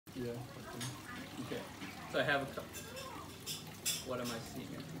Yeah. Okay. So I have a cup. What am I seeing?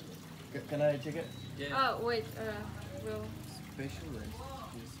 Can I check it? Yeah. Oh wait, we'll. Special lens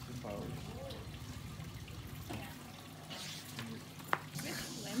is the powers.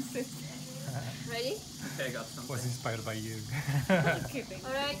 Lenses. Ready? Okay, I got something. Was inspired by you.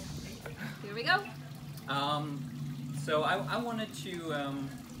 All right. Here we go. So I wanted to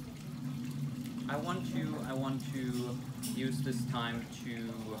I want to use this time to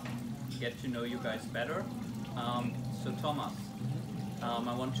get to know you guys better. So Thomas,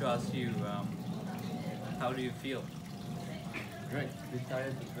 I want to ask you, how do you feel? Great. Bit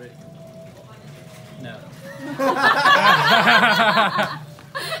tired, but great. No.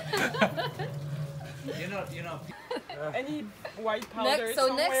 You're not. Any white powder So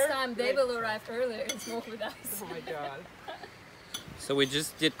somewhere? next time they will arrive earlier and smoke with us. Oh my god. So we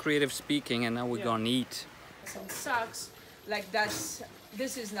just did creative speaking, and now we're gonna eat. Some sucks. Like this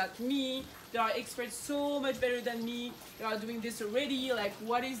is not me. There are experts so much better than me. They are doing this already. Like,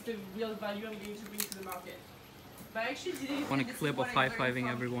 what is the real value I'm going to bring to the market? But I actually did it. Want a clip of high-fiving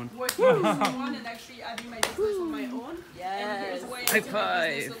everyone? Working with someone and actually having my business on my own. Yes. And here's why High I'm doing my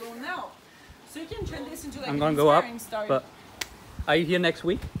five. business alone now. So you can turn this into like I'm an gonna go up, inspiring story. but are you here next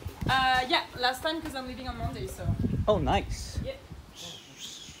week? Yeah, last time because I'm leaving on Monday, so. Oh, nice. Yeah.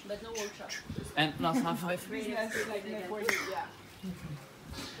 But no workshop. And last high five. Business, like networking, yeah.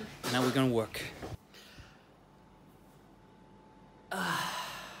 Now we're gonna work.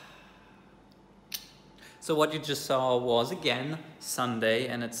 So what you just saw was again Sunday,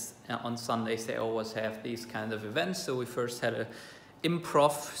 and it's on Sundays they always have these kind of events. So we first had a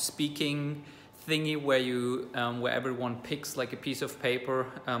improv speaking thingy where you where everyone picks like a piece of paper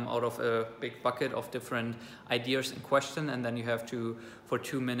out of a big bucket of different ideas and questions, and then you have to for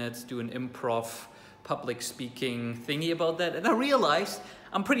 2 minutes do an improv public speaking thingy about that. And I realized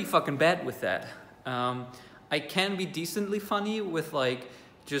I'm pretty fucking bad with that. I can be decently funny with like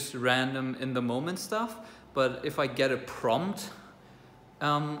just random in the moment stuff, but if I get a prompt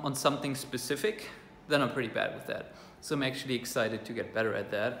on something specific, then I'm pretty bad with that. So I'm actually excited to get better at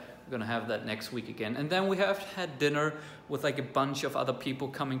that. We're gonna have that next week again. And then we have had dinner with like a bunch of other people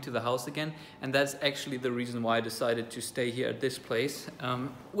coming to the house again. And that's actually the reason why I decided to stay here at this place,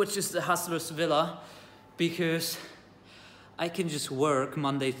 which is the Hustler's Villa, because I can just work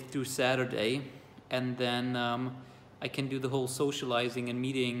Monday through Saturday, and then I can do the whole socializing and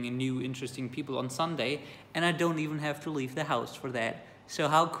meeting new interesting people on Sunday, and I don't even have to leave the house for that. So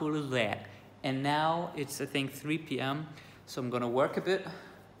how cool is that? And now it's, I think, 3 p.m. So I'm gonna work a bit,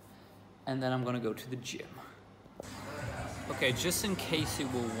 and then I'm gonna go to the gym. Okay, just in case you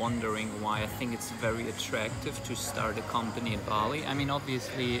were wondering why I think it's very attractive to start a company in Bali. I mean,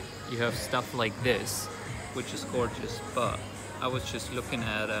 obviously you have stuff like this, which is gorgeous, but I was just looking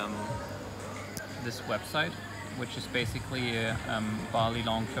at this website, which is basically Bali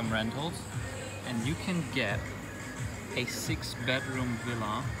long-term rentals, and you can get a 6-bedroom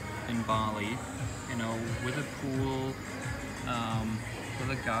villa in Bali, you know, with a pool, with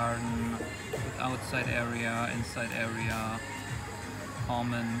a garden, with outside area, inside area,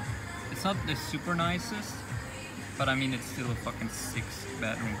 common. It's not the super nicest, but I mean it's still a fucking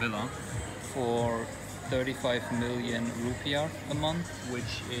 6-bedroom villa for 35 million rupiah a month,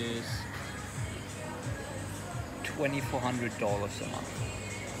 which is $2,400 a month.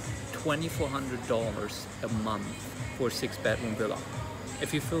 $2,400 a month for a 6-bedroom villa.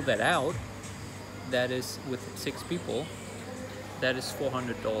 If you fill that out, that is with 6 people, that is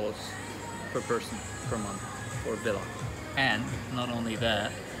 $400 per person per month for a villa. And not only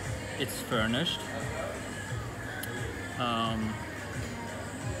that, it's furnished,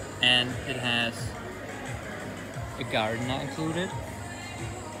 and it has a garden included,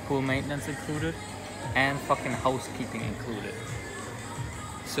 pool maintenance included, and fucking housekeeping included.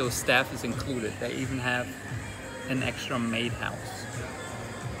 So staff is included. They even have an extra maid house.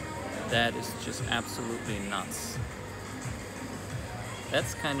 That is just absolutely nuts.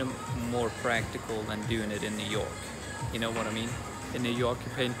 That's kind of more practical than doing it in New York. You know what I mean? In New York,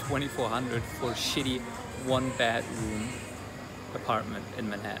 you're paying $2,400 for a shitty 1-bedroom apartment in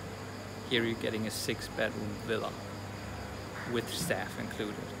Manhattan. Here you're getting a 6-bedroom villa with staff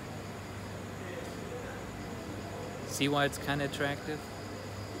included. See why it's kind of attractive?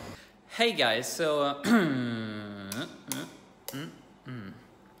 Hey guys, so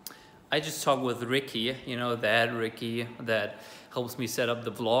I just talked with Ricky, you know, that Ricky that helps me set up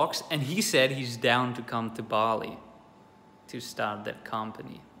the vlogs, and he said he's down to come to Bali to start that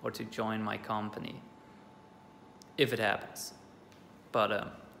company or to join my company if it happens.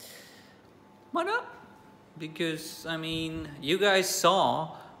 But why not? Because I mean, you guys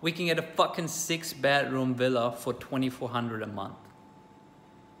saw we can get a fucking 6-bedroom villa for $2,400 a month.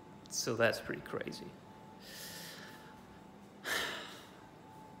 So that's pretty crazy.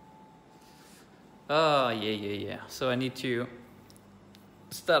 Oh, yeah. So I need to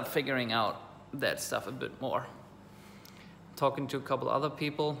start figuring out that stuff a bit more. Talking to a couple other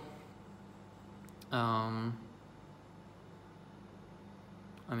people. I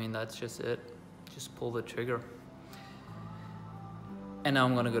mean, that's just it. Just pull the trigger. And now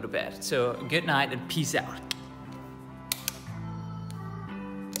I'm gonna go to bed. So good night and peace out.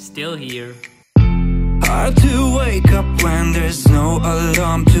 Still here. Hard to wake up when there's no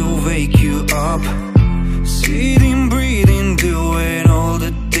alarm to wake you up. Sitting, breathing, doing all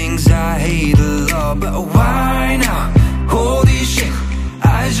the things I hate a lot. But why now? Holy shit,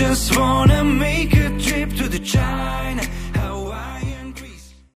 I just wanna make a trip to the China.